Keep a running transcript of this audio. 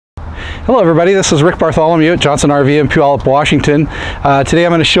Hello everybody, this is Rick Bartholomew at Johnson RV in Puyallup, Washington. Today I'm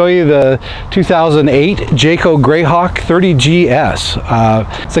going to show you the 2008 Jayco Greyhawk 30GS.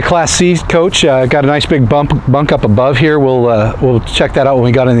 It's a Class C coach, got a nice big bunk up above here. We'll check that out when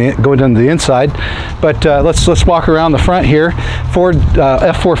we go into the inside. But let's walk around the front here. Ford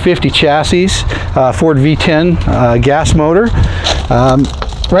F450 chassis, Ford V10 gas motor.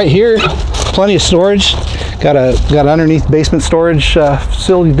 Right here, plenty of storage. Got an underneath basement storage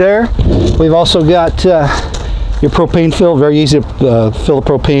facility there. We've also got your propane fill. Very easy to fill the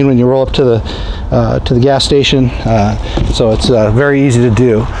propane when you roll up to the gas station. So it's very easy to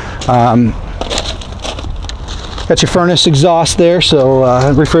do. Got your furnace exhaust there.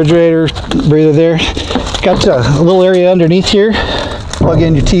 So refrigerator, breather there. Got a little area underneath here. Plug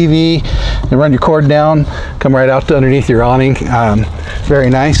in your TV and run your cord down. Come right out to underneath your awning.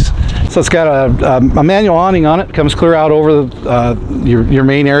 Very nice. So it's got a manual awning on it. Comes clear out over your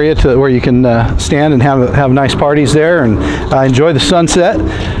main area to where you can stand and have nice parties there and enjoy the sunset.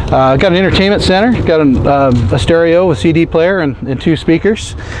 Got an entertainment center. Got a stereo with CD player and 2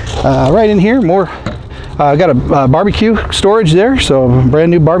 speakers. Right in here, got a barbecue storage there. So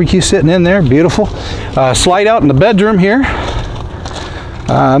brand new barbecue sitting in there, beautiful. Slide out in the bedroom here.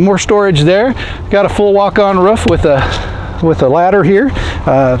 More storage there. Got a full walk-on roof with a ladder here.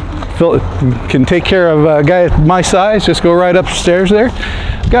 Can take care of a guy my size. Just go right upstairs there.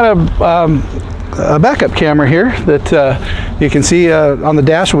 Got a backup camera here that you can see on the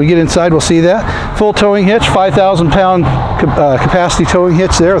dash. When we get inside, we'll see that. Full towing hitch, 5,000 pound capacity towing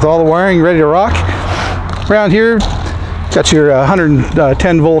hitch there with all the wiring ready to rock. Around here, got your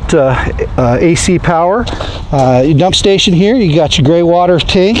 110 volt AC power. Your dump station here, you got your gray water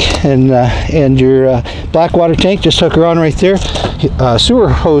tank and your black water tank. Just hook her on right there. Sewer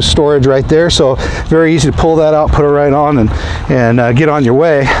hose storage right there, so very easy to pull that out, put it right on, and get on your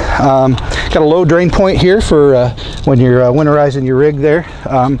way. Got a low drain point here for when you're winterizing your rig there.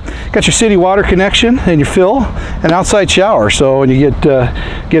 Got your city water connection and your fill, and outside shower. So when you get the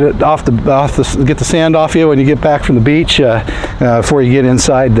sand off you when you get back from the beach before you get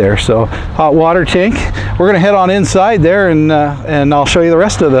inside there. So hot water tank. We're going to head on inside there, and I'll show you the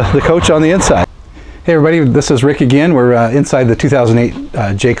rest of the coach on the inside. Hey everybody, this is Rick again. We're inside the 2008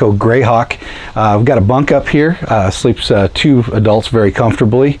 Jayco Greyhawk. We've got a bunk up here. Sleeps 2 adults very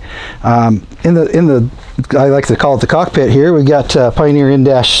comfortably. In the I like to call it the cockpit here. We've got Pioneer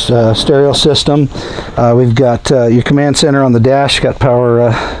in-dash stereo system. We've got your command center on the dash. Got power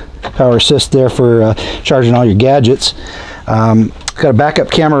assist there for charging all your gadgets. Got a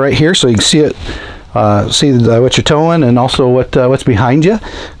backup camera right here, so you can see it. See what you're towing and also what's behind you.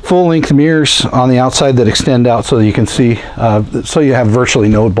 Full-length mirrors on the outside that extend out so that you can see, so you have virtually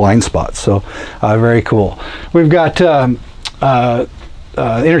no blind spots. So very cool. We've got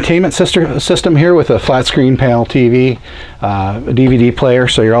entertainment system here with a flat screen panel TV, a DVD player,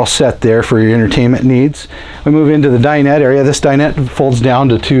 so you're all set there for your entertainment needs. We move into the dinette area. This dinette folds down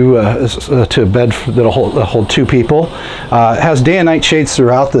to a bed that'll hold 2 people. It has day and night shades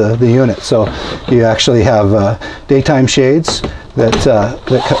throughout the unit, so you actually have daytime shades that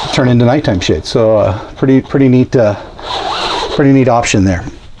turn into nighttime shades. So pretty neat option there.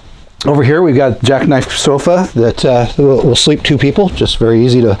 Over here we've got a jackknife sofa that will sleep 2 people. Just very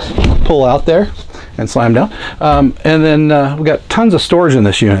easy to pull out there and slam down. And then we've got tons of storage in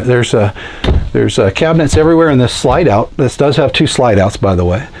this unit. There's cabinets everywhere in this slide out. This does have 2 slide outs, by the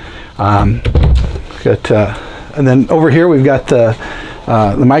way. And then over here we've got the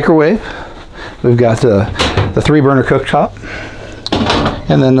microwave. We've got the 3-burner cooktop.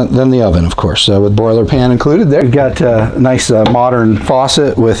 And then the oven, of course, with boiler pan included there. We've got a nice modern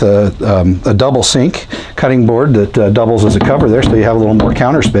faucet with a double sink cutting board that doubles as a cover there, so you have a little more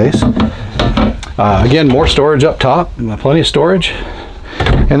counter space. Again, more storage up top, plenty of storage.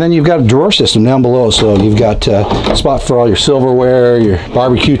 And then you've got a drawer system down below, so you've got a spot for all your silverware, your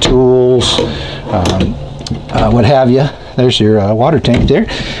barbecue tools, what have you. There's your water tank there.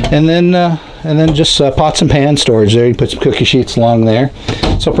 And then just pots and pan storage there. You put some cookie sheets along there.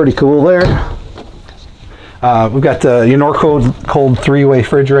 So pretty cool there. We've got your Norcold 3-way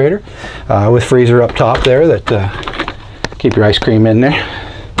refrigerator with freezer up top there that keep your ice cream in there.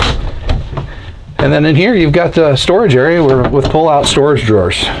 And then in here you've got the storage area with pull-out storage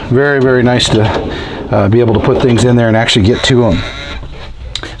drawers. Very, very nice to be able to put things in there and actually get to them.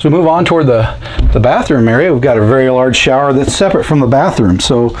 So we move on toward the bathroom area. We've got a very large shower that's separate from the bathroom.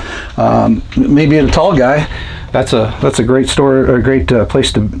 So maybe a tall guy, that's a great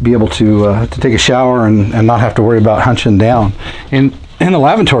place to be able to take a shower and not have to worry about hunching down. In the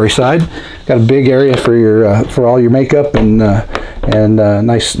lavatory side, got a big area for your for all your makeup and and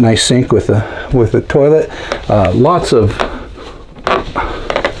nice sink with a toilet. Lots of.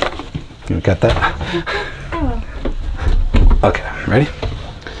 You got that? Okay, ready?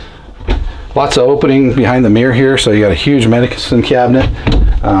 Lots of opening behind the mirror here, so you got a huge medicine cabinet,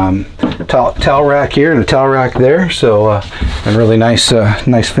 towel rack here and a towel rack there. So and really nice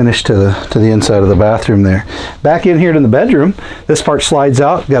finish to the inside of the bathroom there. Back in here to the bedroom, this part slides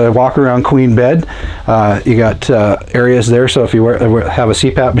out. Got a walk around queen bed. You got areas there, so if you have a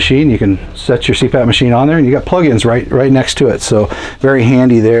CPAP machine, you can set your CPAP machine on there, and you got plug-ins right next to it. So very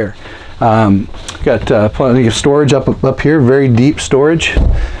handy there. Got plenty of storage up here, very deep storage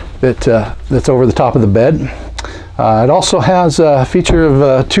that's over the top of the bed. It also has a feature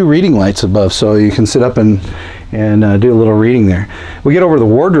of 2 reading lights above, so you can sit up and do a little reading there. We get over to the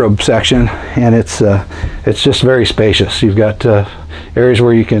wardrobe section, and it's just very spacious. You've got areas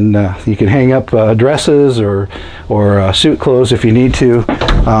where you can hang up dresses or suit clothes if you need to.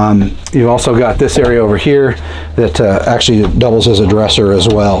 You've also got this area over here that actually doubles as a dresser as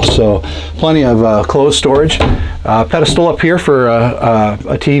well. So plenty of clothes storage. Pedestal up here for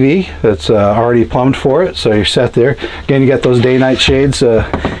a TV that's already plumbed for it, so you're set there. Again, you got those day-night shades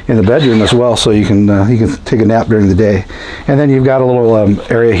in the bedroom as well, so you can take a nap during the day. And then you've got a little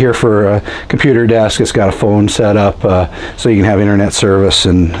area here for a computer desk. It's got a phone set up so you can have internet service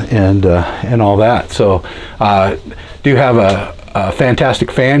and all that. So do have a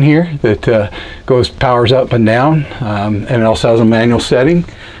fantastic fan here that powers up and down, and it also has a manual setting.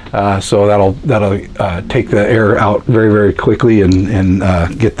 So that'll take the air out very quickly and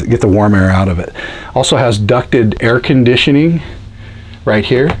get the warm air out of it. Also has ducted air conditioning right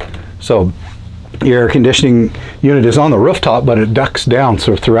here. So your air conditioning unit is on the rooftop, but it ducts down.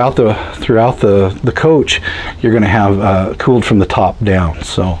 So throughout the coach, you're going to have cooled from the top down.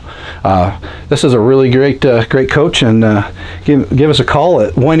 So this is a really great coach, and give us a call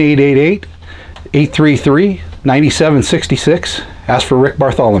at 1-888-833-9766. Ask for Rick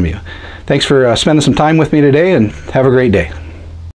Bartholomew. Thanks for spending some time with me today, and have a great day.